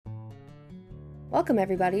Welcome,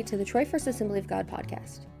 everybody, to the Troy First Assembly of God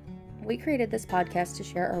podcast. We created this podcast to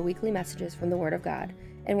share our weekly messages from the Word of God,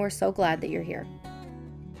 and we're so glad that you're here.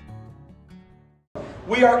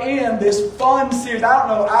 We are in this fun series. I don't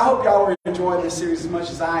know, I hope y'all are enjoying this series as much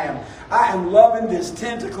as I am. I am loving this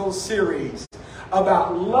Tentacles series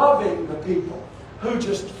about loving the people who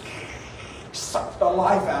just suck the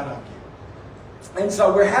life out of you. And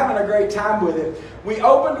so we're having a great time with it. We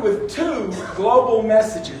opened with 2 global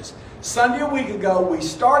messages. Sunday a week ago, we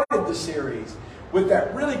started the series with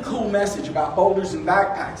that really cool message about boulders and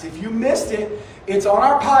backpacks. If you missed it, it's on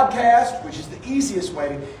our podcast, which is the easiest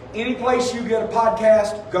way. Any place you get a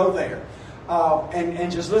podcast, go there.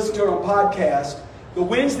 And just listen to it on podcast. The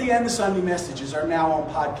Wednesday and the Sunday messages are now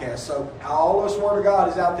on podcast. So all this Word of God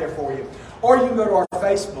is out there for you. Or you can go to our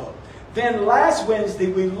Facebook. Then last Wednesday,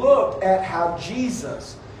 we looked at how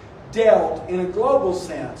Jesus dealt in a global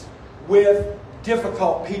sense with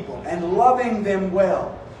difficult people and loving them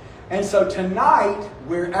well. And so tonight,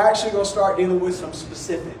 we're actually going to start dealing with some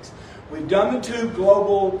specifics. We've done the 2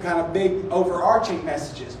 global kind of big overarching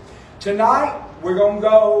messages. Tonight, we're going to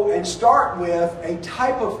go and start with a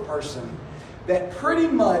type of person that pretty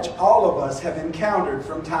much all of us have encountered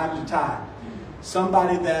from time to time.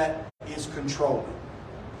 Somebody that is controlling.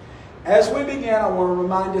 As we begin, I want to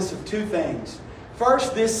remind us of 2 things.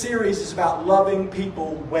 First, this series is about loving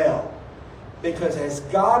people well. Because as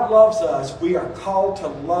God loves us, we are called to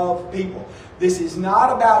love people. This is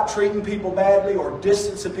not about treating people badly or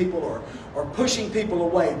distancing people or pushing people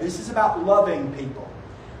away. This is about loving people.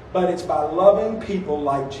 But it's by loving people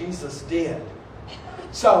like Jesus did.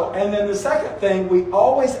 So, and then the second thing we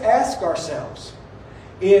always ask ourselves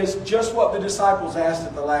is just what the disciples asked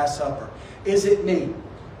at the Last Supper. Is it me?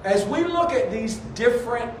 As we look at these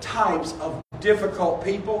different types of difficult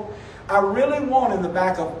people, I really want in the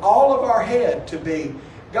back of all of our head to be,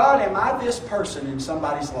 God, am I this person in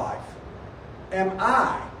somebody's life? Am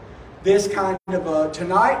I this kind of a...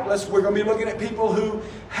 Tonight, we're going to be looking at people who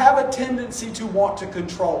have a tendency to want to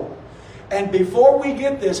control. And before we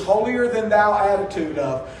get this holier-than-thou attitude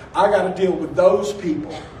of, I got to deal with those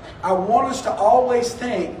people, I want us to always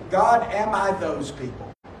think, God, am I those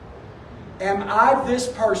people? Am I this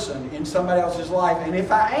person in somebody else's life? And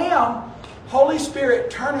if I am, Holy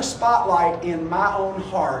Spirit, turn a spotlight in my own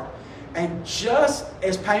heart, and just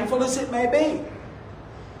as painful as it may be,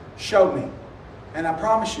 show me. And I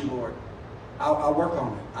promise you, Lord, I'll work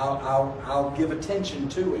on it. I'll give attention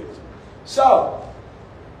to it. So,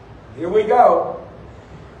 here we go.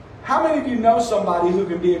 How many of you know somebody who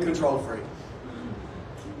can be a control freak?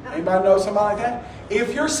 Anybody know somebody like that?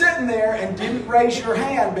 If you're sitting there and didn't raise your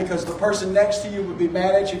hand because the person next to you would be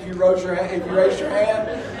mad at you if you raised your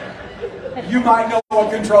hand, you might know a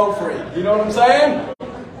control freak. You know what I'm saying?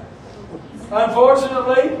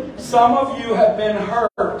 Unfortunately, some of you have been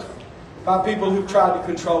hurt by people who've tried to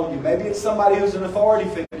control you. Maybe it's somebody who's an authority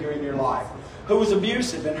figure in your life who was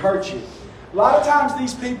abusive and hurt you. A lot of times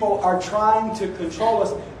these people are trying to control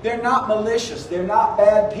us. They're not malicious. They're not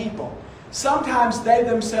bad people. Sometimes they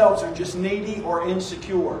themselves are just needy or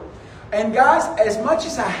insecure. And guys, as much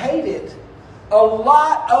as I hate it, a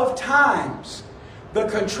lot of times the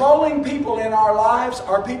controlling people in our lives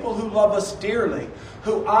are people who love us dearly,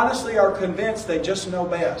 who honestly are convinced they just know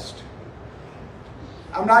best.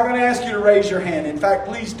 I'm not going to ask you to raise your hand. In fact,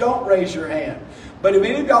 please don't raise your hand. But have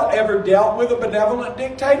any of y'all ever dealt with a benevolent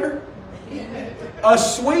dictator? A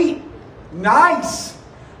sweet, nice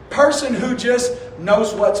person who just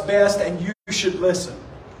knows what's best and you should listen.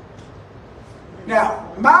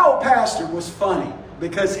 Now, my old pastor was funny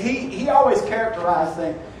because he always characterized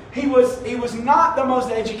things. He was not the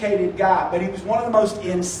most educated guy, but he was one of the most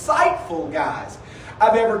insightful guys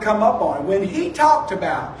I've ever come up on. When he talked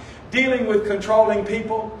about dealing with controlling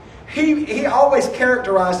people, he always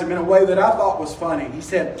characterized them in a way that I thought was funny. He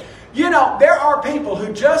said, you know, there are people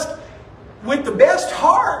who just, with the best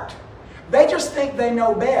heart, they just think they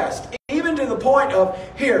know best. Even to the point of,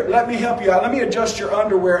 here, let me help you out. Let me adjust your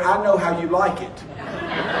underwear. I know how you like it.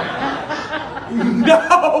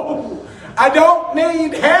 No! I don't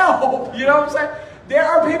need help. You know what I'm saying? There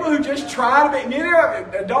are people who just try to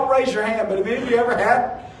be... Don't raise your hand, but have any of you ever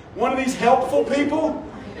had one of these helpful people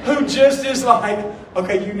who just is like,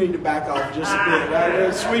 okay, you need to back off just a bit.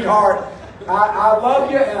 Right? Sweetheart, I love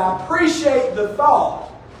you and I appreciate the thought.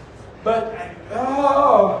 But,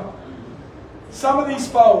 some of these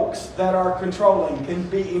folks that are controlling can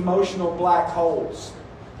be emotional black holes.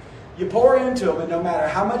 You pour into them, and no matter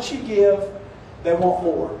how much you give, they want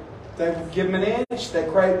more. They give them an inch, they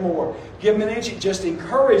crave more. Give them an inch, it just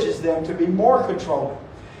encourages them to be more controlling.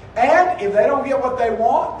 And if they don't get what they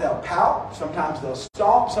want, they'll pout. Sometimes they'll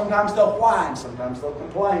stomp. Sometimes they'll whine. Sometimes they'll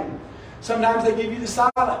complain. Sometimes they give you the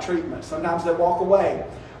silent treatment. Sometimes they walk away.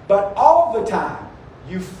 But all the time,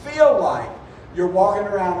 you feel like you're walking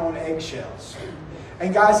around on eggshells.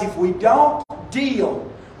 And guys, if we don't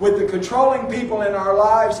deal with the controlling people in our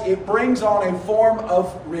lives, it brings on a form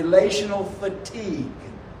of relational fatigue.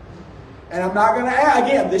 And I'm not going to add,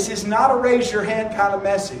 again, this is not a raise your hand kind of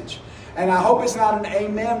message. And I hope it's not an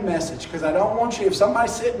amen message, because I don't want you, if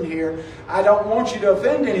somebody's sitting here, I don't want you to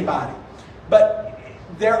offend anybody. But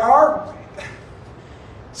there are,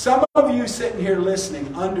 some of you sitting here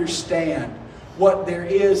listening understand what there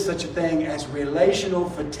is such a thing as relational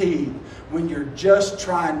fatigue when you're just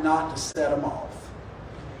trying not to set them off.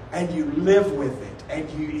 And you live with it. And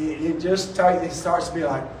it starts to be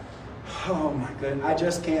like, oh my goodness, I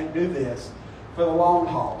just can't do this for the long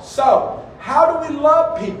haul. So, how do we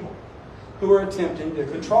love people who are attempting to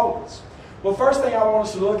control us? Well, first thing I want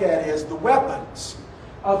us to look at is the weapons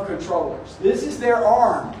of controllers. This is their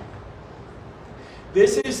arm.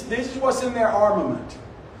 This is what's in their armament.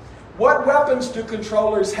 What weapons do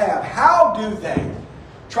controllers have? How do they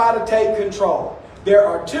try to take control? There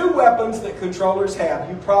are two weapons that controllers have.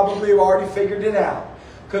 You probably have already figured it out.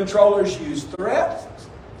 Controllers use threats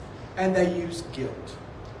and they use guilt.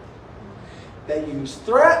 They use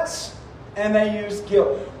threats and they use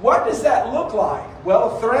guilt. What does that look like?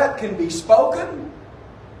 Well, a threat can be spoken,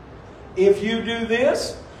 if you do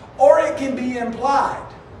this, or it can be implied.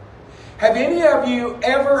 Have any of you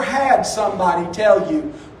ever had somebody tell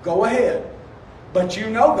you, go ahead, but you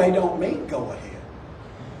know they don't mean go ahead?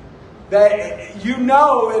 You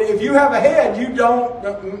know if you have a head, you don't,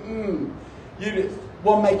 you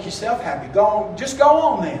will make yourself happy. Go on, just go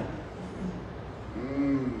on then.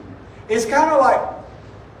 It's kind of like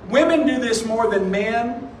women do this more than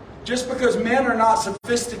men, just because men are not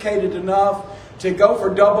sophisticated enough to go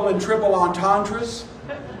for double and triple entendres.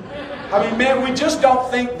 I mean, men, we just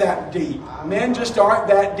don't think that deep. Men just aren't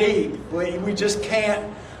that deep. We just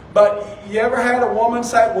can't. But you ever had a woman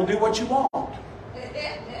say, well, do what you want?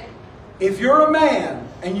 If you're a man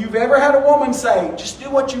and you've ever had a woman say, just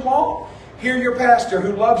do what you want, hear your pastor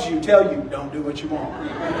who loves you tell you, don't do what you want.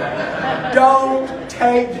 Don't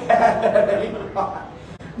take that.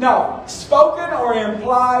 No, spoken or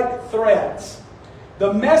implied threats.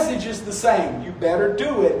 The message is the same. You better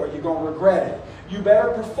do it or you're going to regret it. You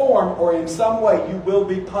better perform or in some way you will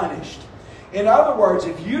be punished. In other words,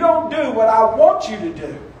 if you don't do what I want you to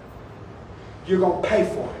do, you're going to pay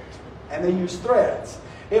for it. And they use threats.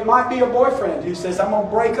 It might be a boyfriend who says, I'm going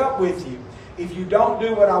to break up with you if you don't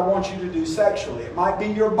do what I want you to do sexually. It might be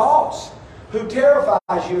your boss who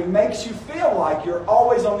terrifies you and makes you feel like you're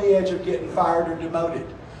always on the edge of getting fired or demoted.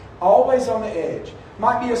 Always on the edge. It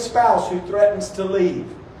might be a spouse who threatens to leave.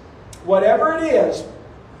 Whatever it is,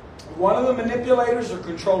 one of the manipulators or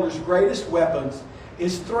controllers' greatest weapons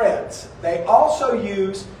is threats. They also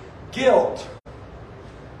use guilt.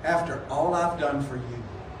 After all I've done for you,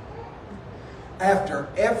 after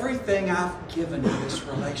everything I've given in this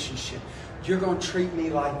relationship, you're going to treat me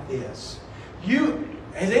like this.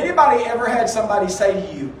 Has anybody ever had somebody say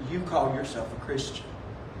to you, you call yourself a Christian?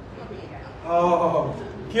 Oh,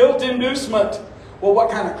 guilt inducement. Well, what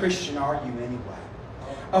kind of Christian are you anyway?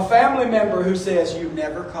 A family member who says, you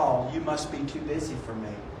never call, you must be too busy for me.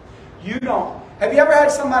 You don't. Have you ever had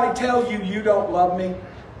somebody tell you, you don't love me?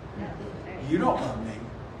 You don't love me.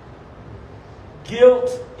 Guilt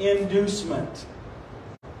inducement.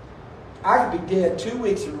 I could be dead 2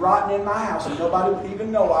 weeks and rotting in my house and nobody would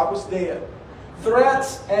even know I was dead.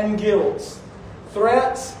 Threats and guilt.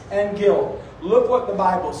 Threats and guilt. Look what the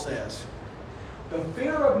Bible says. The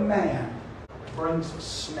fear of man brings a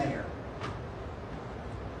snare.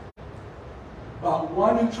 But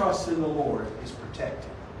one who trusts in the Lord is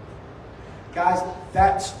protected. Guys,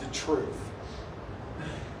 that's the truth.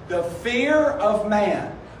 The fear of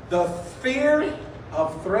man, the fear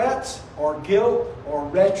of threats or guilt or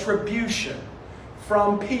retribution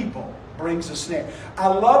from people brings a snare. I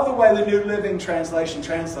love the way the New Living Translation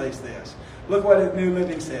translates this. Look what the New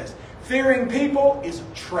Living says. Fearing people is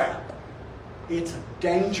a trap. It's a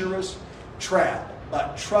dangerous trap.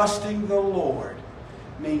 But trusting the Lord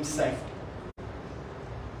means safety.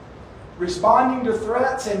 Responding to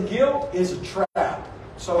threats and guilt is a trap.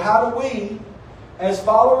 So how do we, as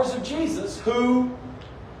followers of Jesus, who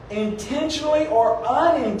intentionally or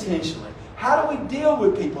unintentionally, how do we deal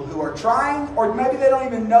with people who are trying, or maybe they don't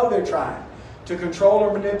even know they're trying, to control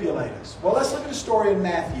or manipulate us? Well, let's look at a story in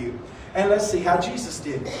Matthew, and let's see how Jesus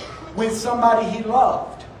did it with somebody he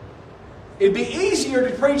loved. It'd be easier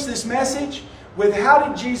to preach this message with how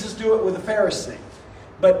did Jesus do it with a Pharisee.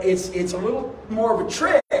 But it's a little more of a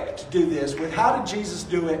trick to do this with how did Jesus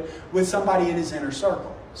do it with somebody in his inner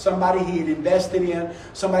circle. Somebody he had invested in,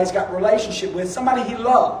 somebody he's got a relationship with, somebody he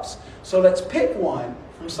loves. So let's pick one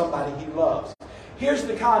from somebody he loves. Here's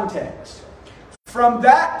the context. From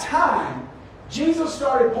that time, Jesus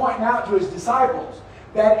started pointing out to his disciples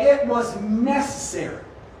that it was necessary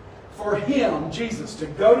for him, Jesus, to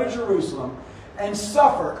go to Jerusalem and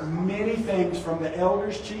suffer many things from the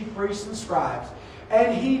elders, chief priests, and scribes.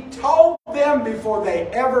 And he told them before they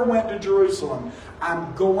ever went to Jerusalem,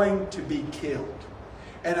 I'm going to be killed.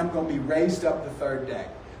 And I'm going to be raised up the third day.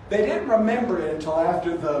 They didn't remember it until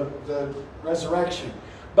after the resurrection.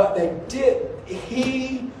 But they did.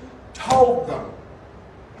 He told them,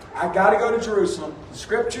 I got to go to Jerusalem. The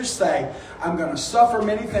scriptures say, I'm going to suffer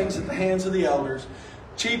many things at the hands of the elders,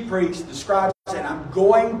 chief priests, the scribes, and I'm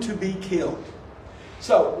going to be killed.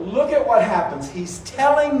 So look at what happens. He's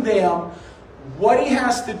telling them what he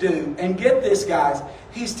has to do. And get this, guys.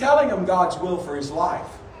 He's telling them God's will for his life.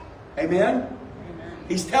 Amen?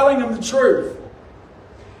 He's telling them the truth.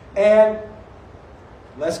 And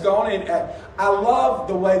let's go on in. I love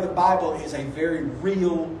the way the Bible is a very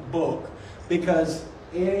real book. Because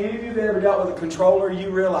any of you that ever dealt with a controller, you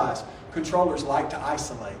realize controllers like to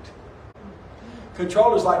isolate.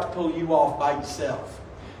 Controllers like to pull you off by yourself.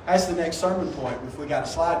 That's the next sermon point, if we got a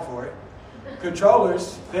slide for it.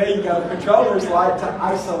 Controllers, there you go. Controllers like to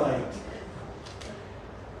isolate.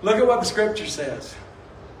 Look at what the scripture says.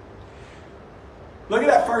 Look at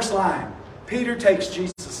that first line. Peter takes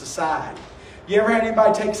Jesus aside. You ever had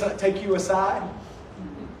anybody take you aside?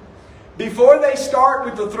 Before they start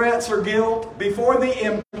with the threats or guilt, before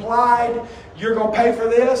the implied, you're going to pay for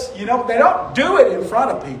this, you know, they don't do it in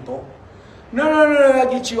front of people. No,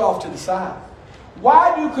 they'll get you off to the side.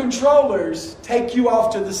 Why do controllers take you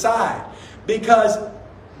off to the side? Because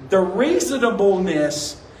the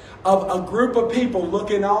reasonableness of a group of people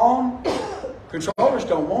looking on, controllers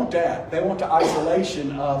don't want that. They want the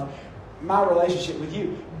isolation of my relationship with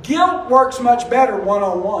you. Guilt works much better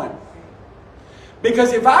one-on-one.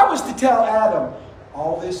 Because if I was to tell Adam,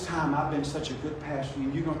 all this time I've been such a good pastor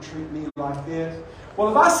and you're going to treat me like this. Well,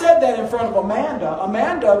 if I said that in front of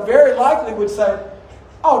Amanda very likely would say,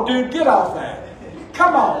 oh, dude, get off that.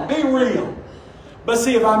 Come on, be real. But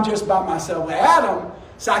see, if I'm just by myself with Adam,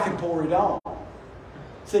 so I can pour it on.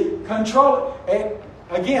 See, control it.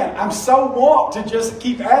 Again, I'm so want to just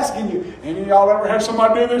keep asking you, any of y'all ever had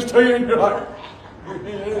somebody do this to you? And you're like,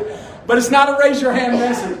 but it's not a raise your hand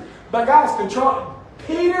message. But guys, control.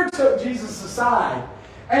 Peter took Jesus aside.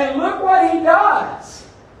 And look what he does.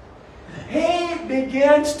 He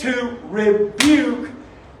begins to rebuke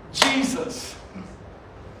Jesus.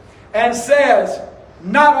 And says,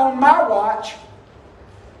 not on my watch.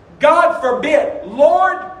 God forbid.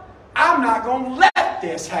 Lord, I'm not going to let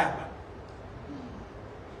this happen.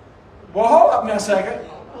 Well, hold up now a second.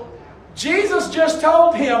 Jesus just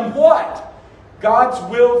told him what? God's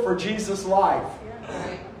will for Jesus' life.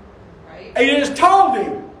 He just told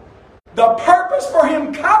him the purpose for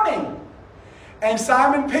him coming. And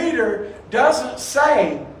Simon Peter doesn't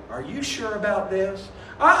say, are you sure about this?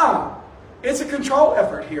 It's a control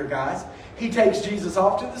effort here, guys. He takes Jesus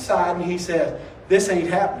off to the side and he says, this ain't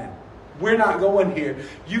happening. We're not going here.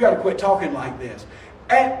 You got to quit talking like this.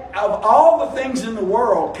 And of all the things in the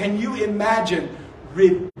world, can you imagine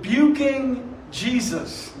rebuking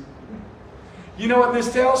Jesus? You know what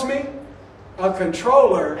this tells me? A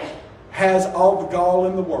controller has all the gall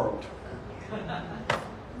in the world.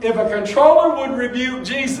 If a controller would rebuke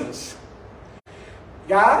Jesus,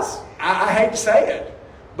 guys, I hate to say it,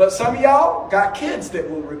 but some of y'all got kids that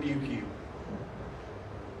will rebuke you.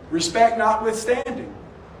 Respect notwithstanding.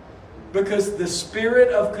 Because the spirit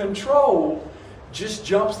of control just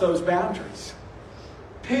jumps those boundaries.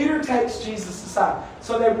 Peter takes Jesus aside.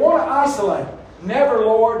 So they want to isolate him. Never,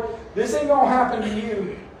 Lord. This ain't going to happen to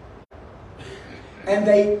you.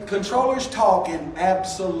 And controllers talk in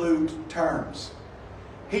absolute terms.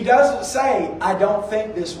 He doesn't say, I don't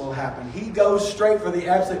think this will happen. He goes straight for the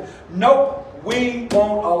absolute. Nope, we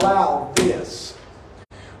won't allow this.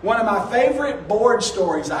 One of my favorite board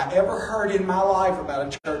stories I ever heard in my life about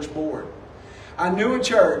a church board. I knew a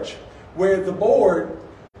church where the board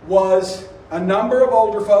was a number of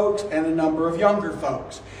older folks and a number of younger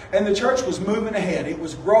folks. And the church was moving ahead. It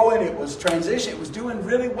was growing. It was transitioning. It was doing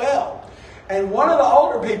really well. And one of the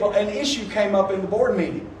older people, an issue came up in the board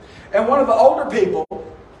meeting. And one of the older people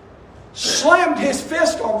slammed his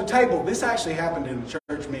fist on the table. This actually happened in the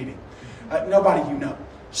church meeting. Nobody you know.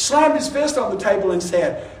 Slammed his fist on the table and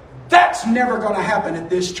said, that's never going to happen at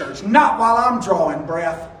this church. Not while I'm drawing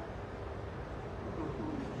breath.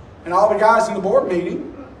 And all the guys in the board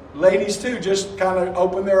meeting ladies too just kind of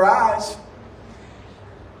opened their eyes.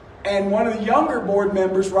 And one of the younger board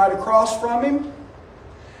members right across from him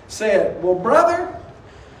said, well, brother,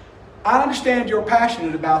 I understand you're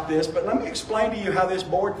passionate about this, but let me explain to you how this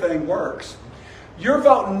board thing works. You're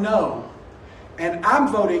voting no, and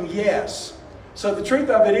I'm voting yes. So the truth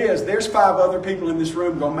of it is, there's 5 other people in this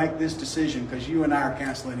room going to make this decision because you and I are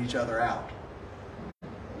canceling each other out.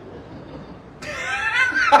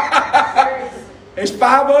 There's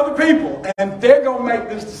 5 other people, and they're going to make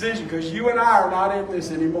this decision because you and I are not in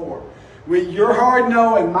this anymore. With your hard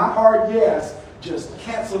no and my hard yes, just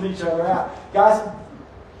canceled each other out. Guys,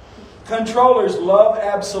 controllers love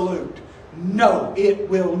absolute. No, it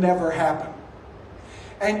will never happen.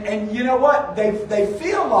 And you know what? They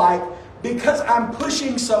feel like because I'm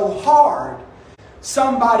pushing so hard,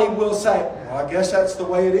 somebody will say, well, I guess that's the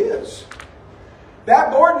way it is.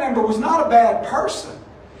 That board member was not a bad person.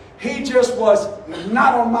 He just was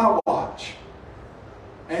not on my watch.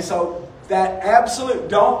 And so that absolute,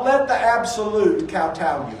 don't let the absolute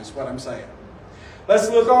kowtow you is what I'm saying.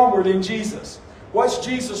 Let's look onward in Jesus. What's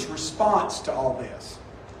Jesus' response to all this?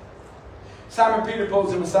 Simon Peter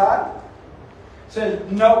pulls him aside. Says,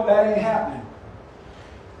 nope, that ain't happening.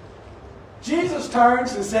 Jesus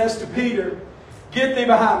turns and says to Peter, get thee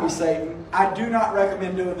behind me, Satan. I do not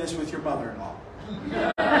recommend doing this with your mother-in-law.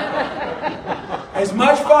 As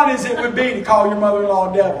much fun as it would be to call your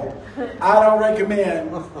mother-in-law devil, I don't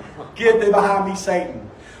recommend get thee behind me, Satan.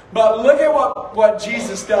 But look at what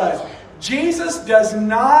Jesus does. Jesus does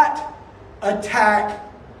not attack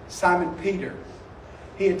Simon Peter.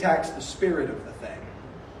 He attacks the spirit of the thing.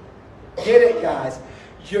 Get it, guys?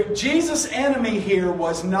 Jesus' enemy here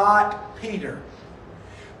was not Peter.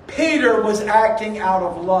 Peter was acting out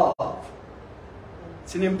of love.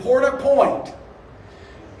 It's an important point.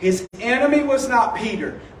 His enemy was not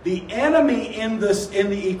Peter. The enemy in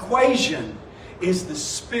the equation is the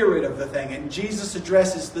spirit of the thing. And Jesus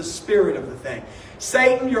addresses the spirit of the thing.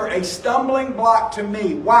 Satan, you're a stumbling block to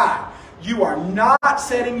me. Why? You are not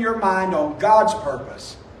setting your mind on God's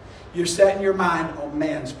purpose. You're setting your mind on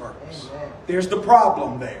man's purpose. Amen. There's the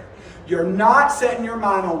problem there. You're not setting your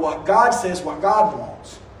mind on what God says, what God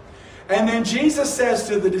wants. And then Jesus says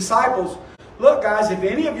to the disciples, look, guys, if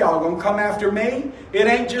any of y'all are going to come after me, it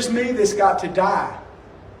ain't just me that's got to die.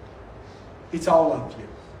 It's all of you.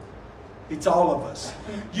 It's all of us.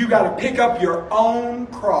 You got to pick up your own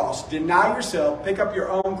cross. Deny yourself, pick up your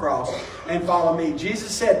own cross, and follow me.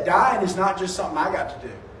 Jesus said dying is not just something I got to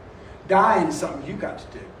do. Dying is something you got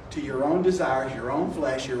to do. To your own desires, your own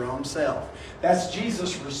flesh, your own self. That's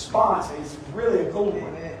Jesus' response. It's really a cool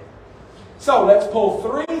one. So let's pull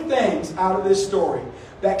 3 things out of this story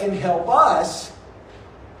that can help us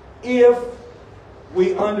if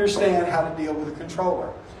we understand how to deal with a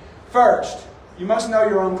controller. First, you must know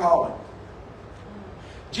your own calling.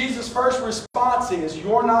 Jesus' first response is,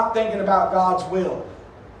 you're not thinking about God's will.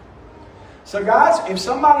 So guys, if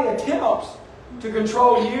somebody attempts to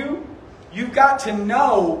control you, you've got to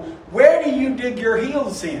know, where do you dig your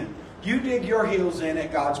heels in? You dig your heels in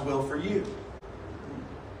at God's will for you.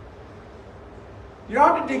 You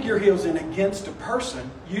don't have to dig your heels in against a person.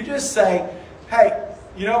 You just say, hey,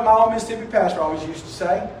 you know what my old Mississippi pastor always used to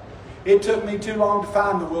say? It took me too long to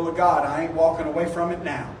find the will of God. I ain't walking away from it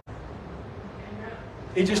now.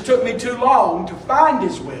 It just took me too long to find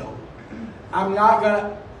His will. I'm not going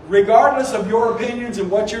to, regardless of your opinions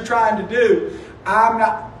and what you're trying to do,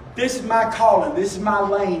 this is my calling. This is my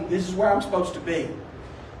lane. This is where I'm supposed to be.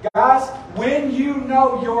 Guys, when you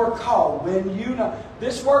know your call, when you know,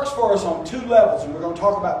 this works for us on 2 levels, and we're going to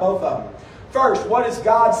talk about both of them. First, what has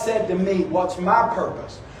God said to me? What's my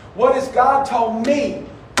purpose? What has God told me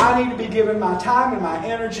I need to be giving my time and my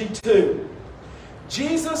energy to?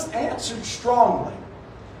 Jesus answered strongly,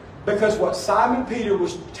 because what Simon Peter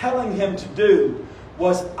was telling him to do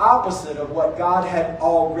was opposite of what God had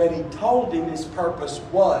already told him his purpose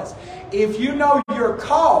was. If you know your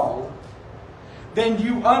call, then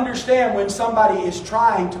you understand when somebody is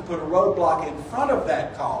trying to put a roadblock in front of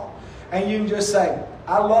that call. And you can just say,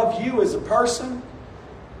 I love you as a person,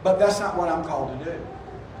 but that's not what I'm called to do.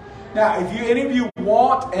 Now, if any of you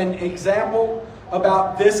want an example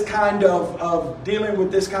about this kind of dealing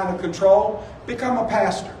with this kind of control, become a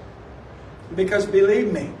pastor. Because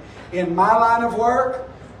believe me, in my line of work,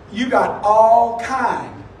 you got all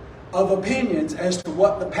kind of opinions as to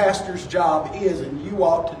what the pastor's job is, and you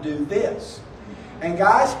ought to do this. And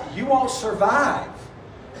guys, you won't survive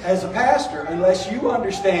as a pastor unless you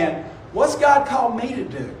understand, what's God called me to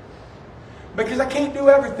do? Because I can't do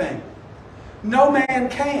everything. No man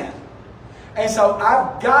can. And so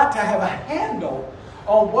I've got to have a handle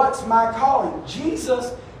on what's my calling.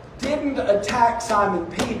 Jesus didn't attack Simon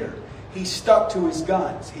Peter. He stuck to his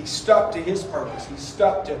guns. He stuck to his purpose. He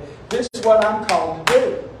stuck to, this is what I'm called to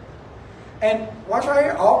do. And watch right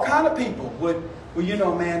here. All kind of people would, well, you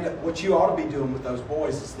know, Amanda, what you ought to be doing with those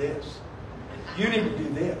boys is this. You need to do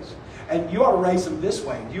this. And you ought to raise them this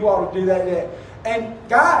way. You ought to do that. And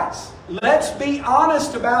guys, let's be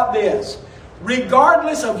honest about this.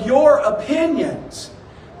 Regardless of your opinions,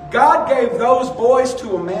 God gave those boys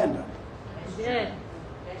to Amanda. He did.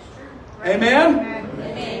 Amen?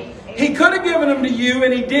 Amen. He could have given them to you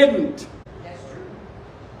and he didn't.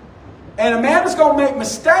 And Amanda's going to make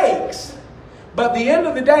mistakes. But at the end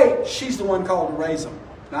of the day, she's the one called to raise them,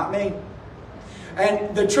 not me.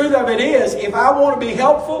 And the truth of it is, if I want to be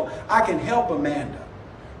helpful, I can help Amanda.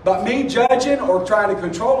 But me judging or trying to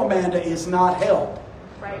control Amanda is not help.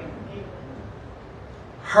 Right.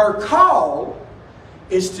 Her call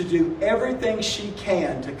is to do everything she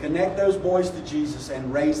can to connect those boys to Jesus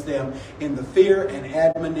and raise them in the fear and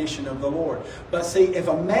admonition of the Lord. But see, if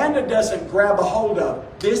Amanda doesn't grab a hold of,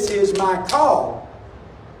 this is my call,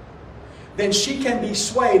 then she can be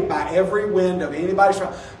swayed by every wind of anybody's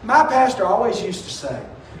wrong. My pastor always used to say,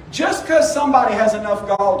 just because somebody has enough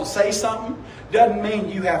gall to say something doesn't mean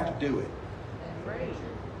you have to do it.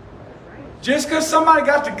 Just because somebody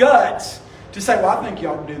got the guts to say, well, I think you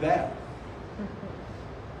ought to do that.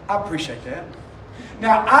 I appreciate that.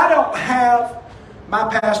 Now, I don't have my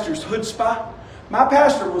pastor's chutzpah. My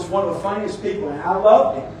pastor was one of the funniest people, and I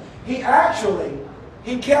loved him.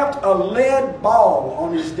 He kept a lead ball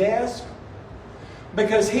on his desk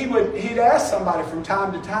because he'd ask somebody from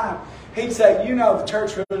time to time. He'd say, you know, the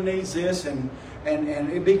church really needs this, and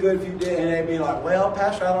it'd be good if you did. And they'd be like, well,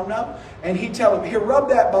 Pastor, I don't know. And he'd tell them, here, rub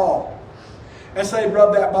that ball. And so they'd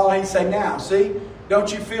rub that ball, and he'd say, now, see,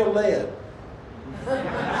 don't you feel lead?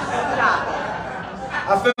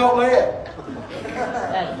 I felt lead.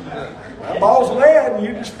 That ball's lead, and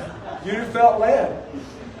you just felt lead.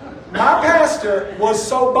 My pastor was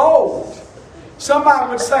so bold. Somebody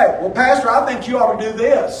would say, well, Pastor, I think you ought to do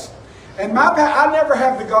this. And I never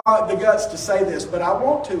have the guts to say this, but I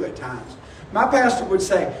want to at times. My pastor would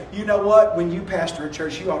say, you know what? When you pastor a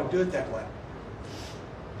church, you ought to do it that way.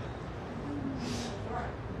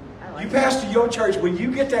 You pastor your church, when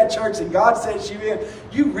you get that church and God sets you in,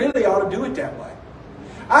 you really ought to do it that way.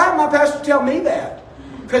 I had my pastor tell me that.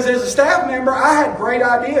 Because as a staff member, I had great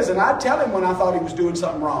ideas, and I'd tell him when I thought he was doing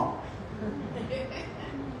something wrong.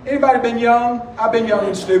 Anybody been young? I've been young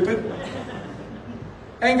and stupid.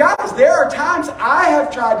 And guys, there are times I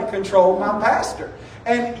have tried to control my pastor.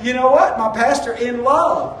 And you know what? My pastor, in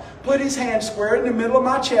love, put his hand square in the middle of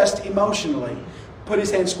my chest emotionally. Put his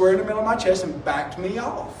hand square in the middle of my chest and backed me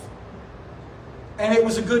off. And it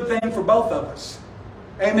was a good thing for both of us.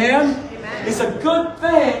 Amen? Amen. It's a good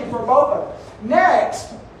thing for both of us.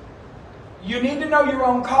 Next, you need to know your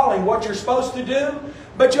own calling, what you're supposed to do.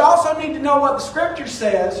 But you also need to know what the Scripture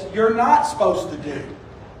says you're not supposed to do.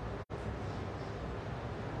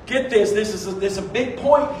 Get this. This is a big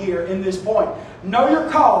point here in this point. Know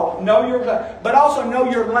your call, but also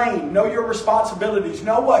know your lane, know your responsibilities.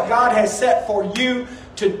 Know what God has set for you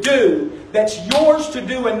to do that's yours to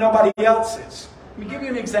do and nobody else's. Let me give you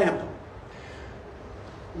an example.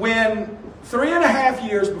 When 3.5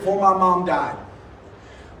 years before my mom died,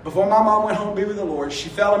 before my mom went home to be with the Lord, she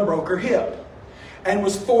fell and broke her hip and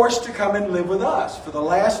was forced to come and live with us for the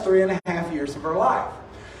last 3.5 years of her life.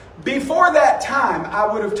 Before that time,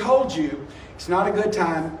 I would have told you, it's not a good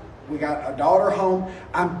time. We got a daughter home.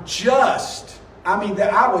 I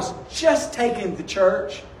was just taking the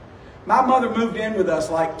church. My mother moved in with us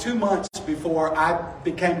like 2 months before I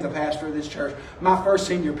became the pastor of this church, my first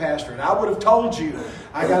senior pastor. And I would have told you,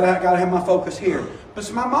 I gotta have my focus here. But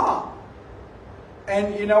it's my mom.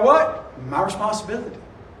 And you know what? My responsibility.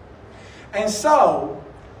 And so,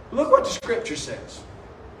 look what the Scripture says.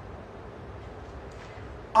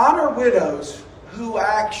 Honor widows who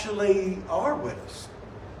actually are widows.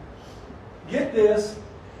 Get this.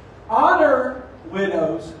 Honor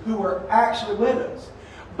widows who are actually widows.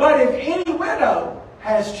 But if any widow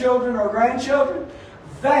has children or grandchildren,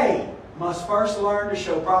 they must first learn to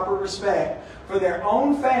show proper respect for their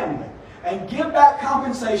own family and give back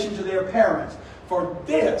compensation to their parents, for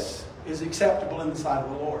this is acceptable in the sight of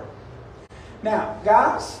the Lord. Now,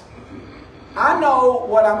 guys, I know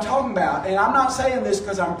what I'm talking about, and I'm not saying this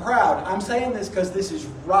because I'm proud. I'm saying this because this is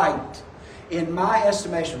right in my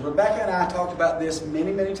estimation. Rebecca and I talked about this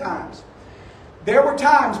many, many times. There were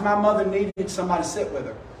times my mother needed somebody to sit with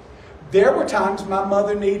her. There were times my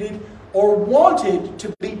mother needed or wanted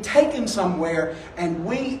to be taken somewhere, and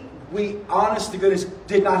we honest to goodness,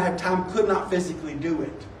 did not have time, could not physically do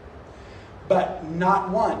it. But not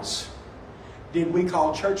once did we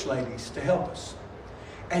call church ladies to help us.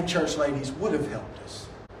 And church ladies would have helped us.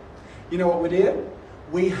 You know what we did?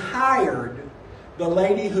 We hired the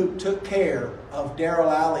lady who took care of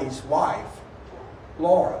Daryl Alley's wife,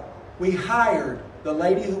 Laura. We hired the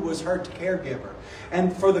lady who was her caregiver.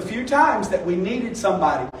 And for the few times that we needed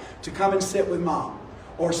somebody to come and sit with Mom,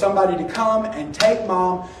 or somebody to come and take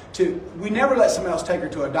Mom to, we never let somebody else take her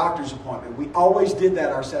to a doctor's appointment. We always did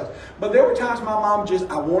that ourselves. But there were times my mom just,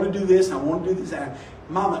 I want to do this, I want to do this. And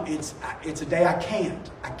Mama, it's a day I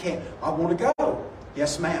can't. I want to go.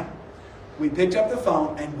 Yes, ma'am. We picked up the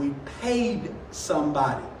phone and we paid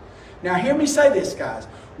somebody. Now hear me say this, guys.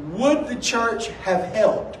 Would the church have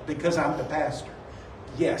helped because I'm the pastor?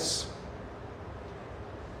 Yes.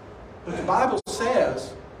 But the Bible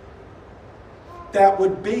says that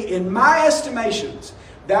would be, in my estimations,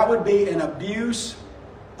 that would be an abuse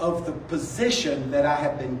of the position that I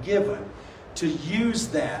have been given to use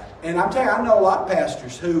that. And I'm telling you, I know a lot of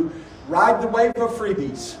pastors who ride the wave of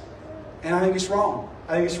freebies. And I think it's wrong.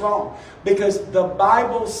 I think it's wrong. Because the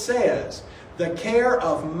Bible says the care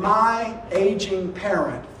of my aging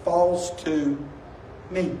parent falls to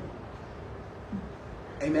me.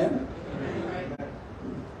 Amen?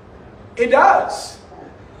 It does.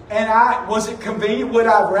 And was it convenient? Would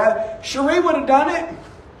I have rather? Cherie would have done it.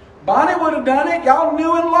 Bonnie would have done it. Y'all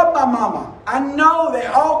knew and loved my mama. I know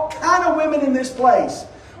that all kind of women in this place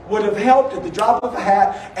would have helped at the drop of a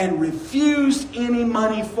hat and refused any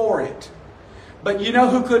money for it. But you know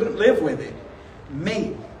who couldn't live with it?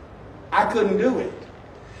 Me. I couldn't do it.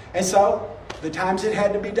 And so, the times it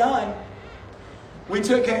had to be done, we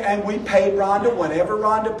took care and we paid Rhonda whatever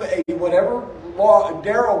Rhonda paid, whatever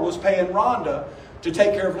Daryl was paying Rhonda to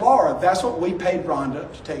take care of Laura. That's what we paid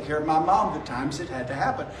Rhonda to take care of my mom the times it had to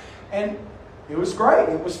happen. And it was great.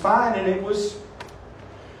 It was fine. And it was...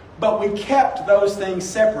 But we kept those things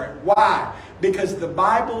separate. Why? Because the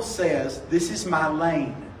Bible says, this is my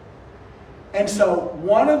lane. And so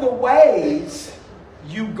one of the ways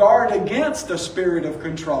you guard against the spirit of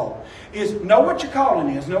control is know what your calling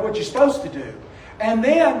is. Know what you're supposed to do. And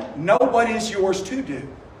then know what is yours to do.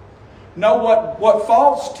 Know what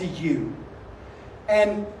falls to you.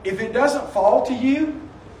 And if it doesn't fall to you,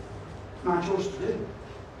 it's not yours to do.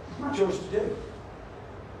 It's not yours to do.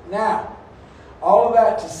 Now, all of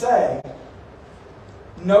that to say,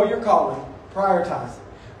 know your calling, prioritize it.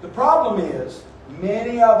 The problem is,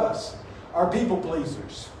 many of us are people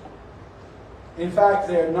pleasers. In fact,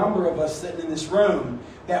 there are a number of us sitting in this room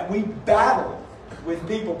that we battle with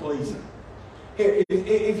people pleasing. Here,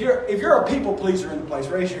 if you're a people pleaser in the place,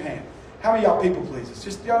 raise your hand. How many of y'all people pleasers?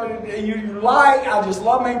 Just you like, I just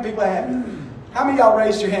love making people happy. How many of y'all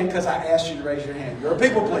raised your hand because I asked you to raise your hand? You're a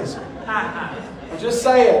people pleaser. I'm just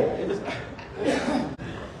saying.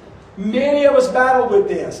 Many of us battle with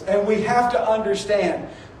this, and we have to understand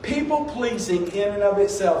people pleasing in and of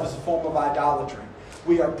itself is a form of idolatry.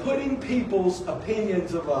 We are putting people's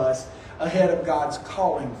opinions of us ahead of God's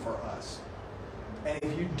calling for us. And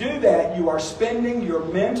if you do that, you are spending your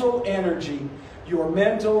mental energy, your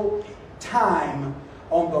mental time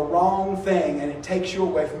on the wrong thing, and it takes you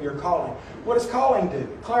away from your calling. What does calling do?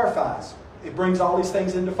 It clarifies. It brings all these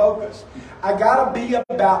things into focus. I got to be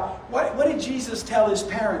about, what did Jesus tell his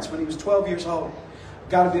parents when he was 12 years old?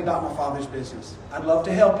 Got to be about my Father's business. I'd love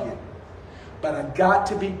to help you, but I got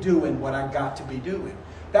to be doing what I got to be doing.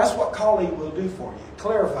 That's what calling will do for you. It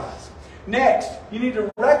clarifies. Next, you need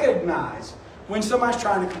to recognize when somebody's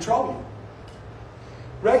trying to control you.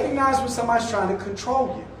 Recognize when somebody's trying to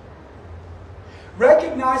control you.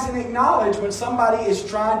 Recognize and acknowledge when somebody is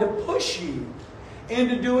trying to push you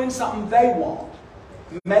into doing something they want.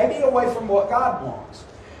 Maybe away from what God wants.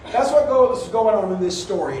 That's what is going on in this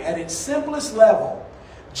story. At its simplest level,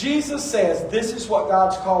 Jesus says, this is what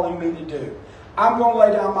God's calling me to do. I'm going to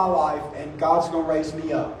lay down my life and God's going to raise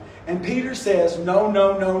me up. And Peter says, no,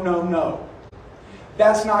 no, no, no, no.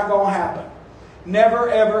 That's not going to happen. Never,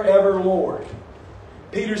 ever, ever, Lord.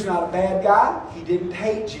 Peter's not a bad guy. He didn't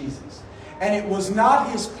hate Jesus. And it was not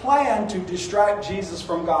his plan to distract Jesus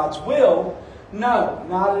from God's will. No,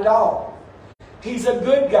 not at all. He's a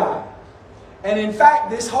good guy. And in fact,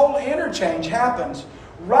 this whole interchange happens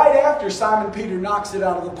right after Simon Peter knocks it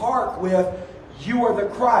out of the park with, you are the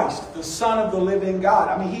Christ, the Son of the living God.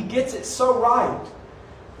 I mean, he gets it so right.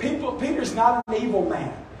 Peter's not an evil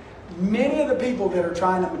man. Many of the people that are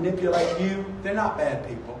trying to manipulate you, they're not bad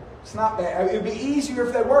people. It's not bad. It would be easier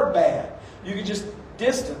if they were bad. You could just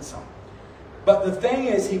distance them. But the thing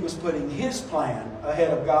is, he was putting his plan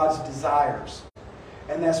ahead of God's desires.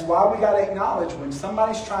 And that's why we got to acknowledge when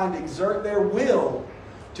somebody's trying to exert their will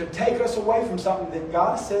to take us away from something that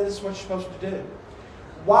God said is what you're supposed to do.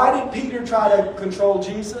 Why did Peter try to control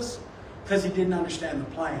Jesus? Because he didn't understand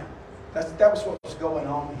the plan. That was what was going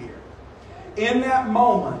on here. In that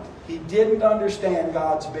moment, he didn't understand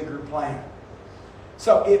God's bigger plan.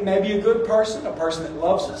 So it may be a good person, a person that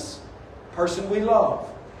loves us, a person we love.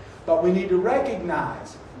 But we need to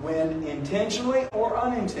recognize when intentionally or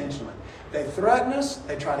unintentionally they threaten us,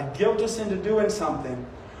 they try to guilt us into doing something,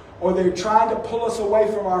 or they're trying to pull us away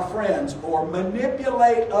from our friends or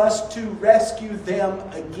manipulate us to rescue them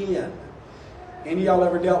again. Any of y'all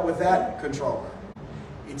ever dealt with that controller?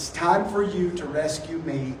 It's time for you to rescue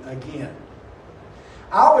me again.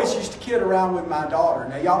 I always used to kid around with my daughter.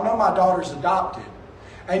 Now, y'all know my daughter's adopted.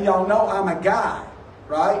 And y'all know I'm a guy,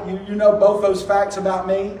 right? You know both those facts about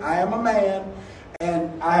me. I am a man,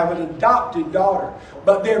 and I have an adopted daughter.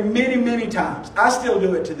 But there are many, many times, I still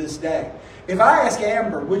do it to this day. If I ask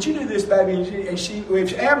Amber, would you do this, baby?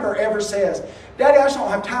 If Amber ever says, Daddy, I just don't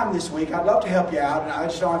have time this week. I'd love to help you out, and I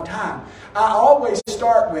just don't have time. I always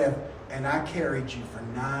start with, and I carried you for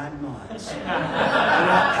 9 months.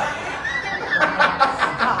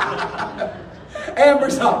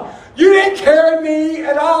 Amber's like, you didn't carry me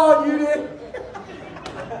at all, you didn't.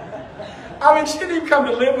 I mean, she didn't even come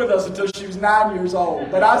to live with us until she was 9 years old.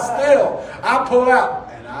 But I pulled out,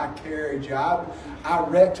 and I carried you. I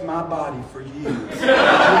wrecked my body for you.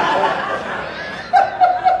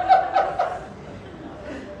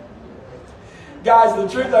 Guys, the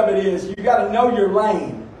truth of it is, you got to know your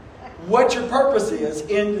lane. What your purpose is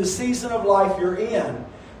in the season of life you're in.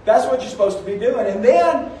 That's what you're supposed to be doing. And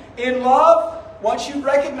then, in love, once you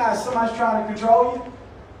recognize somebody's trying to control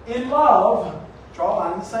you, in love, draw a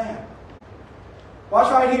line in the sand.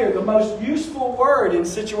 Watch right here. The most useful word in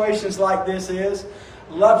situations like this is,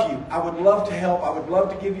 love you. I would love to help. I would love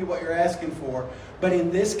to give you what you're asking for. But in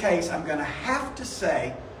this case, I'm going to have to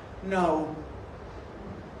say no.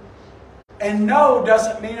 And no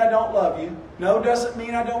doesn't mean I don't love you. No doesn't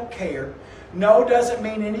mean I don't care. No doesn't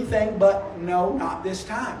mean anything but no, not this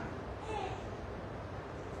time.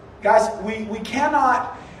 Guys, we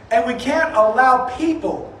cannot, and we can't allow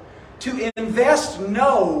people to invest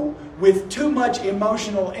no with too much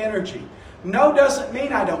emotional energy. No doesn't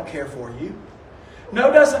mean I don't care for you.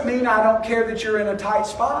 No doesn't mean I don't care that you're in a tight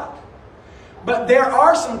spot. But there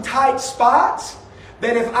are some tight spots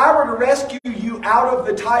that if I were to rescue you out of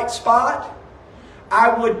the tight spot,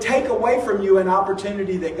 I would take away from you an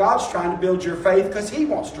opportunity that God's trying to build your faith because He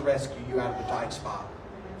wants to rescue you out of the tight spot.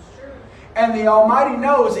 And the Almighty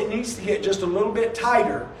knows it needs to get just a little bit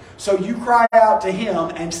tighter. So you cry out to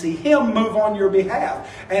Him and see Him move on your behalf.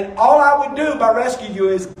 And all I would do by rescuing you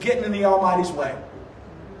is getting in the Almighty's way.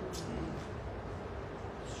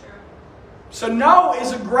 So no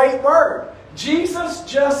is a great word. Jesus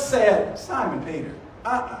just said, Simon Peter,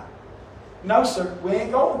 no sir, we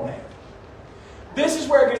ain't going there. This is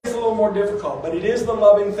where it gets a little more difficult, but it is the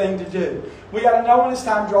loving thing to do. We got to know when it's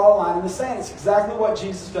time to draw a line in the sand. It's exactly what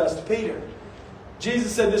Jesus does to Peter.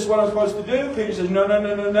 Jesus said, this is what I'm supposed to do. Peter says, no, no,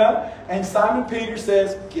 no, no, no. And Simon Peter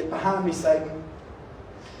says, get behind me, Satan.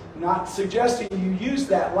 Not suggesting you use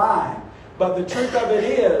that line, but the truth of it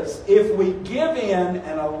is, if we give in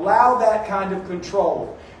and allow that kind of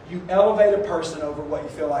control, you elevate a person over what you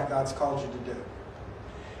feel like God's called you to do.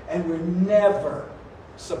 And we're never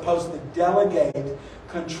supposed to delegate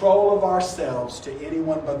control of ourselves to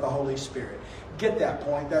anyone but the Holy Spirit. Get that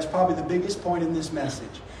point. That's probably the biggest point in this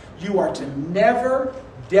message. You are to never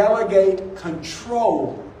delegate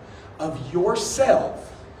control of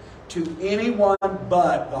yourself to anyone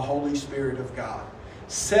but the Holy Spirit of God.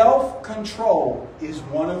 Self-control is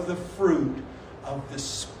one of the fruit of the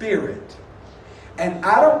Spirit. And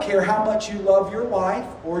I don't care how much you love your wife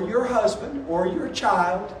or your husband or your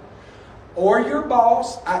child or your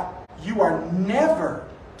boss, you are never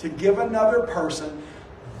to give another person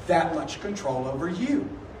that much control over you.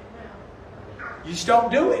 You just don't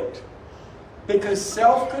do it. Because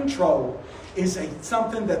self-control is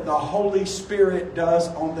something that the Holy Spirit does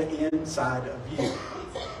on the inside of you.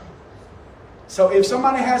 So if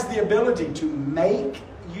somebody has the ability to make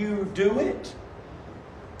you do it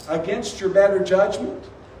against your better judgment,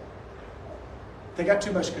 they got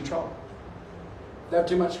too much control. They have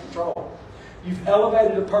too much control. You've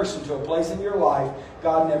elevated a person to a place in your life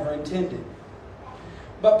God never intended.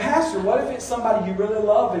 But Pastor, what if it's somebody you really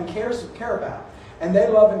love and care about? And they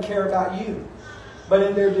love and care about you. But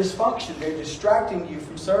in their dysfunction, they're distracting you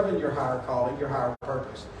from serving your higher calling, your higher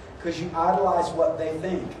purpose. Because you idolize what they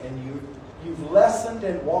think. And you've lessened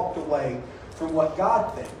and walked away from what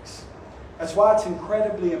God thinks. That's why it's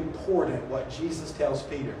incredibly important what Jesus tells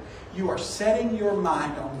Peter. You are setting your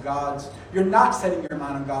mind on God's... You're not setting your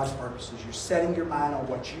mind on God's purposes. You're setting your mind on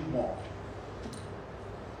what you want.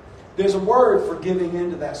 There's a word for giving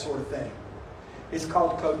into that sort of thing. It's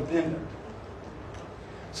called codependent.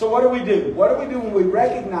 So what do we do? What do we do when we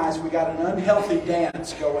recognize we got an unhealthy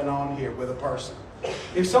dance going on here with a person?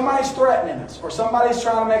 If somebody's threatening us or somebody's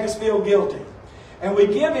trying to make us feel guilty and we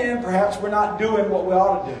give in, perhaps we're not doing what we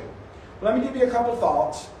ought to do. Let me give you a couple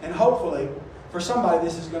thoughts, and hopefully for somebody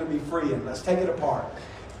this is going to be freeing. Let's take it apart.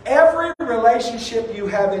 Every relationship you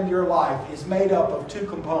have in your life is made up of two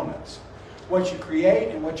components: what you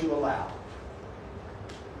create and what you allow.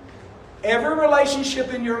 Every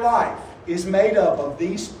relationship in your life is made up of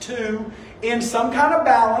these two in some kind of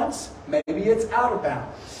balance. Maybe it's out of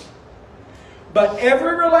balance. But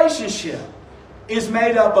every relationship is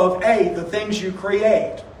made up of A, the things you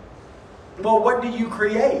create. Well, what do you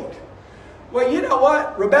create? Well, you know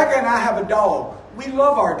what? Rebecca and I have a dog. We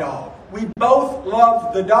love our dog. We both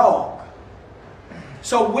love the dog.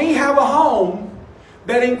 So we have a home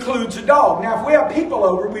that includes a dog. Now, if we have people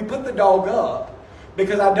over, we put the dog up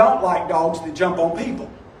because I don't like dogs that jump on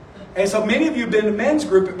people. And so many of you have been to men's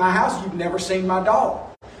group at my house. You've never seen my dog.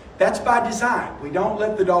 That's by design. We don't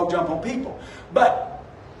let the dog jump on people. But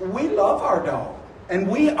we love our dog.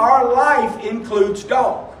 And our life includes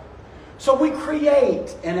dog. So we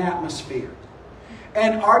create an atmosphere.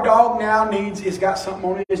 And our dog now he's got something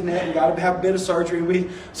on his neck and got to have a bit of surgery.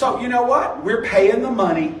 So you know what? We're paying the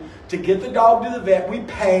money to get the dog to the vet. We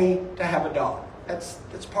pay to have a dog. That's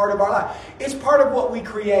part of our life. It's part of what we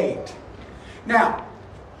create. Now,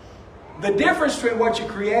 the difference between what you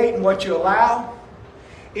create and what you allow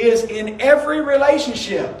is in every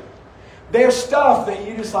relationship, there's stuff that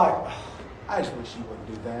you just like, oh, I just wish you wouldn't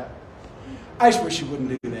do that. I just wish you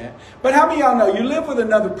wouldn't do that. But how many of y'all know you live with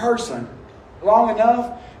another person long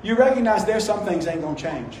enough, you recognize there's some things ain't going to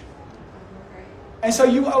change. And so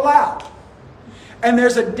you allow. And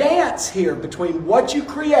there's a dance here between what you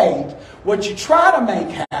create, what you try to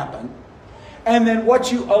make happen, and then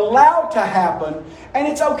what you allow to happen. And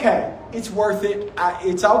it's okay. It's worth it.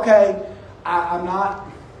 It's okay. Rebecca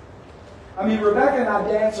and I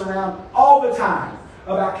dance around all the time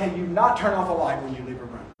about, can you not turn off a light when you leave a room?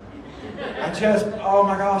 Oh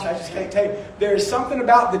my gosh, I just can't take it. There's something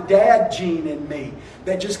about the dad gene in me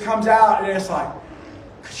that just comes out, and it's like,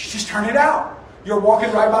 could you just turn it out? You're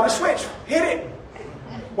walking right by the switch. Hit it.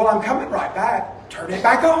 Well, I'm coming right back. Turn it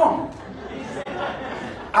back on.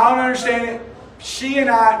 I don't understand it. She and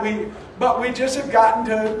I, we just have gotten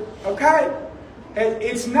to, okay,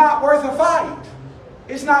 it's not worth a fight.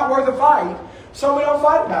 It's not worth a fight, so we don't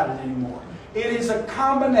fight about it anymore. It is a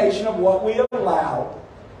combination of what we allow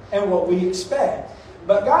and what we expect.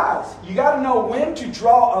 But guys, you got to know when to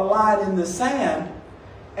draw a line in the sand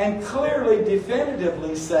and clearly,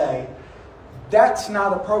 definitively say, that's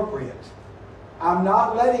not appropriate. I'm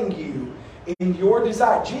not letting you in your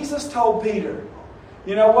desire. Jesus told Peter,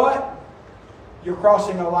 you know what? You're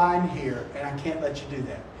crossing a line here, and I can't let you do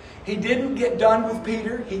that. He didn't get done with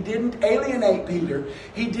Peter. He didn't alienate Peter.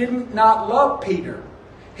 He didn't not love Peter.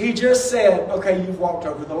 He just said, okay, you've walked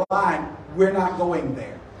over the line. We're not going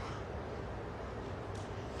there.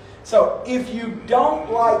 So if you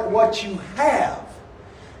don't like what you have,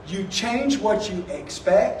 you change what you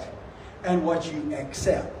expect and what you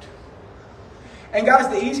accept. And guys,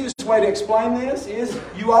 the easiest way to explain this is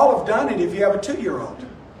you all have done it if you have a 2-year-old.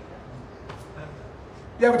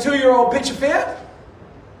 You have a 2-year-old pitch a fit?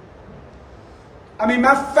 I mean,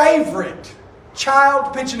 my favorite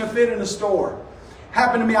child pitching a fit in a store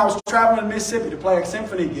happened to me. I was traveling to Mississippi to play a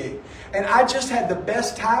symphony gig. And I just had the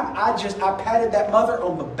best time. I patted that mother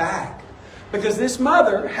on the back. Because this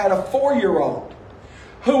mother had a 4-year-old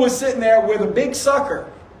who was sitting there with a big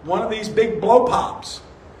sucker. One of these big blow pops.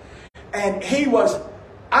 And he was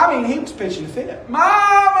pitching a fit. Mama,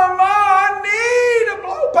 I need a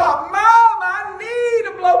blow pop. Mama, I need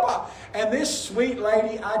a blow pop. And this sweet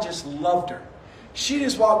lady, I just loved her. She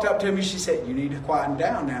just walked up to me. She said, you need to quieten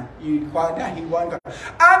down now. You need to quieten down. He wasn't going,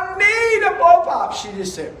 I need a blow pop. She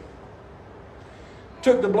just said,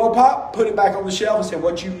 took the blow pop, put it back on the shelf and said,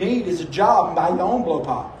 what you need is a job and buy your own blow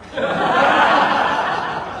pop.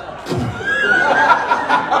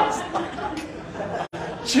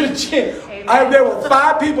 There were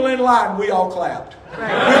 5 people in line. We all clapped.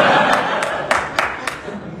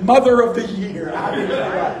 Mother of the year.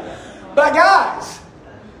 But guys,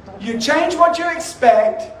 you change what you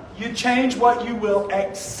expect. You change what you will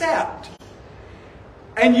accept.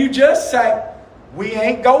 And you just say, we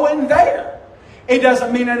ain't going there. It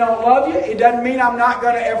doesn't mean I don't love you. It doesn't mean I'm not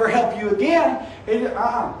going to ever help you again.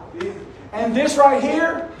 And this right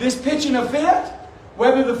here, this pitching a fit,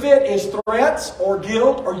 whether the fit is threats or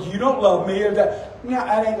guilt or you don't love me or that, no,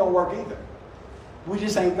 that ain't going to work either. We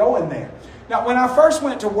just ain't going there. Now, when I first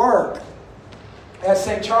went to work at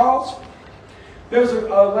St. Charles, there was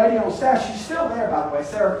a lady on staff. She's still there, by the way,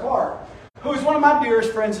 Sarah Clark, who is one of my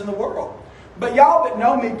dearest friends in the world. But y'all that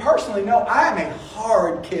know me personally know I am a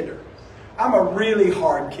hard kidder. I'm a really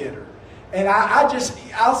hard kidder. And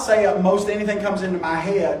I'll say most anything comes into my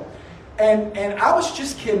head. And I was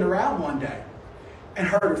just kidding around one day and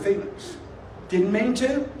hurt her feelings. Didn't mean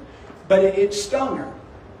to, but it stung her.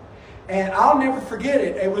 And I'll never forget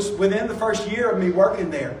it. It was within the first year of me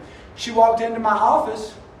working there. She walked into my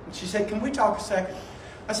office and she said, "Can we talk a second?"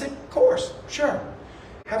 I said, "Of course, sure.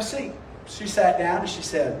 Have a seat." She sat down and she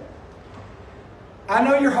said, "I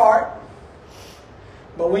know your heart,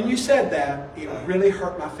 but when you said that, it really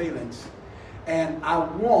hurt my feelings. And I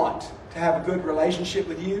want to have a good relationship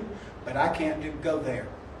with you, but I can't go there."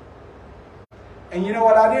 And you know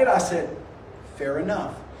what I did? I said, "Fair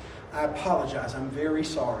enough. I apologize. I'm very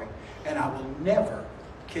sorry. And I will never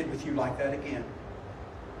kid with you like that again."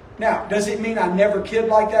 Now, does it mean I never kid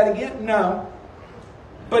like that again? No.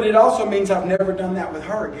 But it also means I've never done that with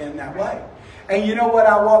her again that way. And you know what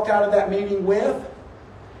I walked out of that meeting with?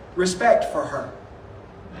 Respect for her.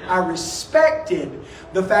 I respected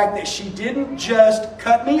the fact that she didn't just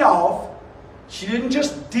cut me off. She didn't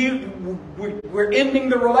just we're ending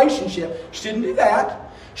the relationship. She didn't do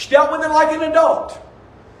that. She dealt with it like an adult.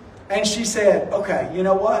 And she said, "Okay, you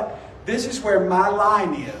know what? This is where my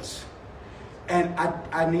line is. And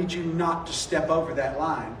I need you not to step over that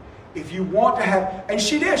line. If you want to have," and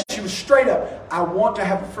she did. She was straight up, "I want to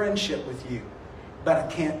have a friendship with you, but I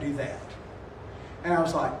can't do that." And I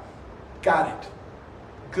was like, got it.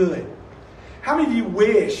 Good. How many of you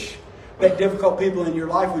wish that difficult people in your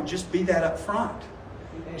life would just be that up front?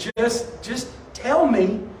 Just tell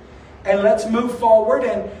me and let's move forward.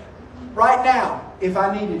 And right now, if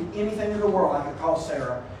I needed anything in the world, I could call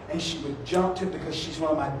Sarah and she would jump to it because she's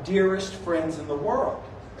one of my dearest friends in the world.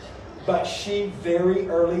 But she very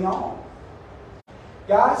early on.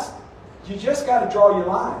 Guys, you just got to draw your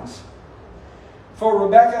lines. For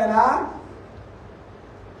Rebecca and I,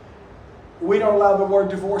 we don't allow the word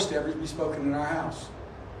divorce to ever be spoken in our house.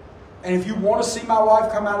 And if you want to see my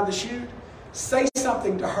wife come out of the chute, say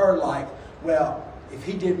something to her like, "Well, if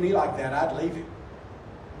he did me like that, I'd leave him."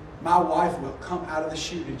 My wife will come out of the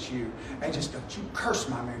chute at you and just, "Don't you curse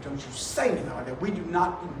my marriage. Don't you say anything like that. We do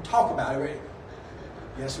not even talk about it."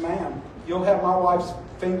 Yes, ma'am. You'll have my wife's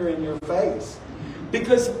finger in your face.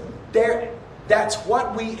 Because that's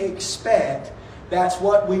what we expect. That's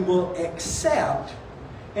what we will accept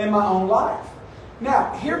in my own life.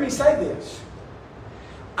 Now, hear me say this.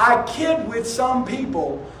 I kid with some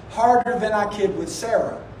people harder than I kid with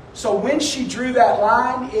Sarah. So when she drew that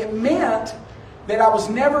line, it meant that I was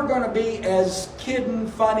never going to be as kidding,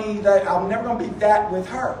 funny, that I'm never going to be that with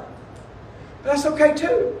her. But that's okay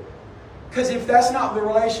too. Because if that's not the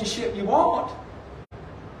relationship you want,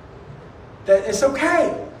 that it's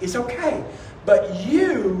okay. It's okay. But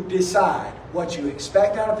you decide what you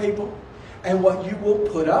expect out of people and what you will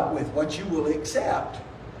put up with, what you will accept.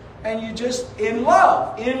 And you just, in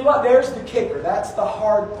love, there's the kicker. That's the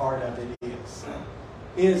hard part of it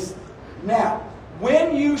is now,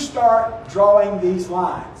 when you start drawing these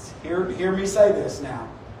lines, hear me say this now.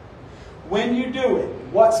 When you do it,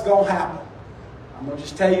 what's going to happen? I'm going to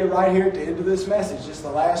just tell you right here at the end of this message, just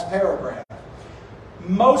the last paragraph.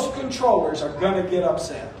 Most controllers are going to get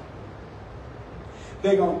upset.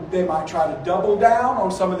 They might try to double down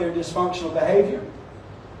on some of their dysfunctional behavior.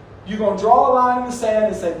 You're going to draw a line in the sand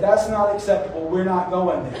and say, "That's not acceptable. We're not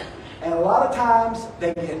going there." And a lot of times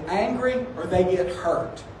they get angry or they get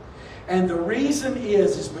hurt. And the reason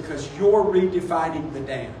is because you're redefining the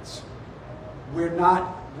dance. We're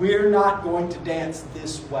not going to dance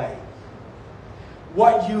this way.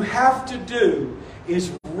 What you have to do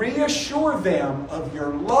is reassure them of your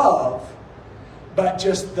love, but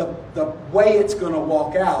just the way it's going to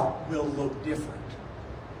walk out will look different.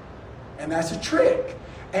 And that's a trick.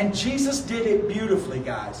 And Jesus did it beautifully,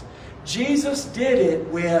 guys. Jesus did it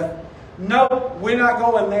with, "No, we're not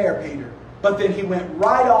going there, Peter." But then he went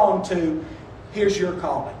right on to, "Here's your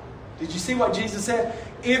calling." Did you see what Jesus said?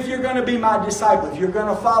 If you're going to be my disciple, if you're going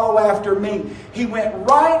to follow after me, he went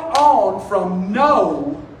right on from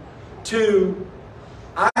no to,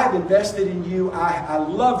 "I have invested in you. I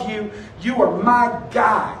love you. You are my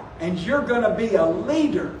guy. And you're going to be a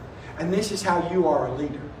leader. And this is how you are a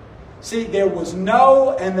leader." See, there was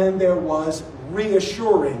no, and then there was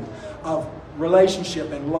reassuring of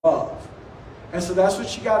relationship and love. And so that's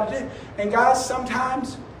what you got to do. And guys,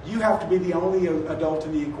 sometimes you have to be the only adult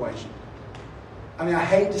in the equation. I mean, I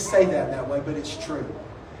hate to say that way, but it's true.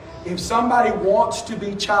 If somebody wants to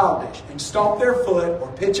be childish and stomp their foot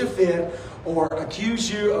or pitch a fit or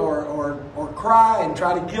accuse you or cry and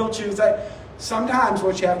try to guilt you, sometimes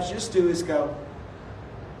what you have to just do is go,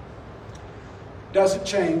 doesn't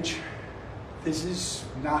change. This is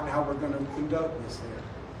not how we're going to conduct this here.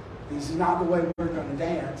 This is not the way we're going to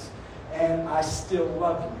dance. And I still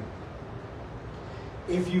love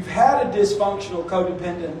you. If you've had a dysfunctional,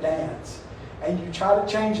 codependent dance and you try to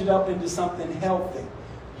change it up into something healthy,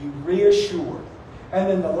 you reassure. And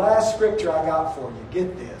then the last scripture I got for you,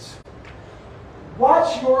 get this.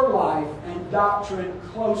 Watch your life and doctrine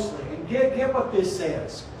closely. And get what this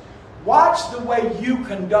says. Watch the way you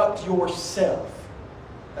conduct yourself.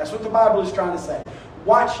 That's what the Bible is trying to say.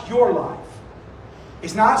 Watch your life.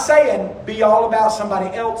 It's not saying be all about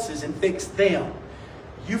somebody else's and fix them.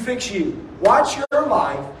 You fix you. Watch your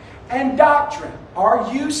life and doctrine.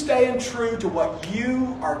 Are you staying true to what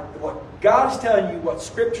God is telling you, what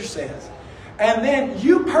Scripture says? And then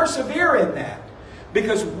you persevere in that.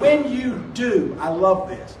 Because when you do, I love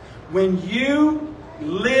this, when you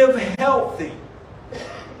live healthy,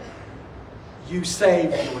 you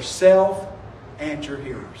save yourself and your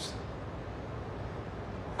hearers.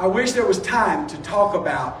 I wish there was time to talk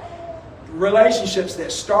about relationships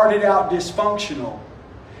that started out dysfunctional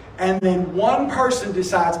and then one person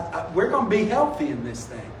decides, we're going to be healthy in this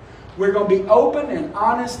thing. We're going to be open and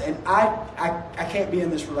honest, and I can't be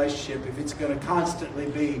in this relationship if it's going to constantly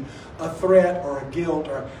be a threat or a guilt,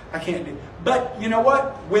 or I can't do. But you know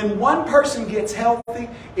what? When one person gets healthy,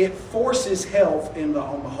 it forces health on the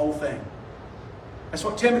whole thing. That's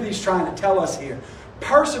what Timothy's trying to tell us here.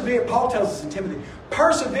 Persevere, Paul tells us in Timothy,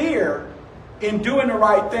 persevere in doing the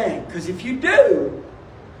right thing. Because if you do,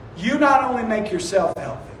 you not only make yourself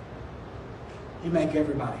healthy, you make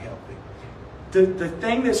everybody healthy. The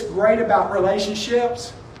thing that's great about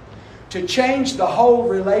relationships, to change the whole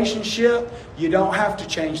relationship, you don't have to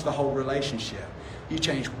change the whole relationship. You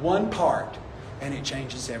change one part and it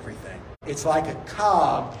changes everything. It's like a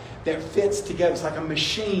cog that fits together. It's like a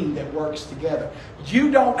machine that works together.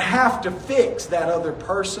 You don't have to fix that other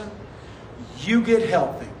person. You get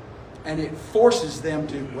healthy. And it forces them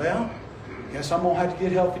to, well, I guess I'm going to have to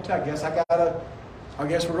get healthy too. I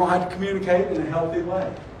guess we're going to have to communicate in a healthy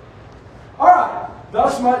way. All right,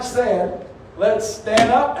 thus much said, let's stand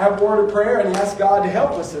up, have a word of prayer, and ask God to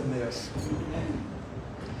help us in this.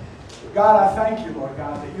 God, I thank you, Lord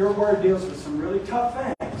God, that your word deals with some really tough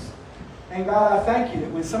things. And God, I thank you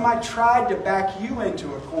that when somebody tried to back you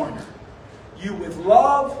into a corner, you with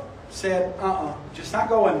love said, just not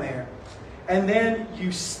go in there. And then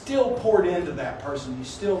you still poured into that person. You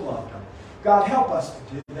still loved them. God, help us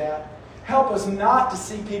to do that. Help us not to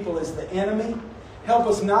see people as the enemy. Help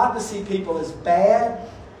us not to see people as bad.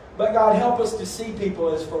 But God, help us to see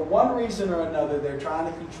people as for one reason or another they're trying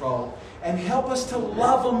to control. And help us to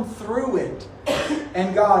love them through it.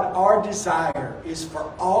 And God, our desire is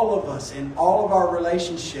for all of us in all of our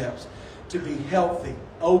relationships to be healthy,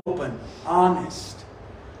 open, honest.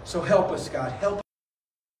 So help us, God. Help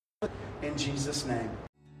us in Jesus' name.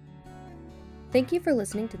 Thank you for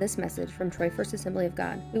listening to this message from Troy First Assembly of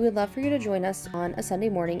God. We would love for you to join us on a Sunday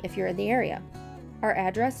morning if you're in the area. Our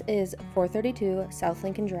address is 432 South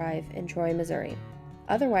Lincoln Drive in Troy, Missouri.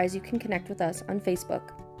 Otherwise, you can connect with us on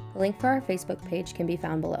Facebook. The link for our Facebook page can be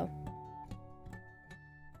found below.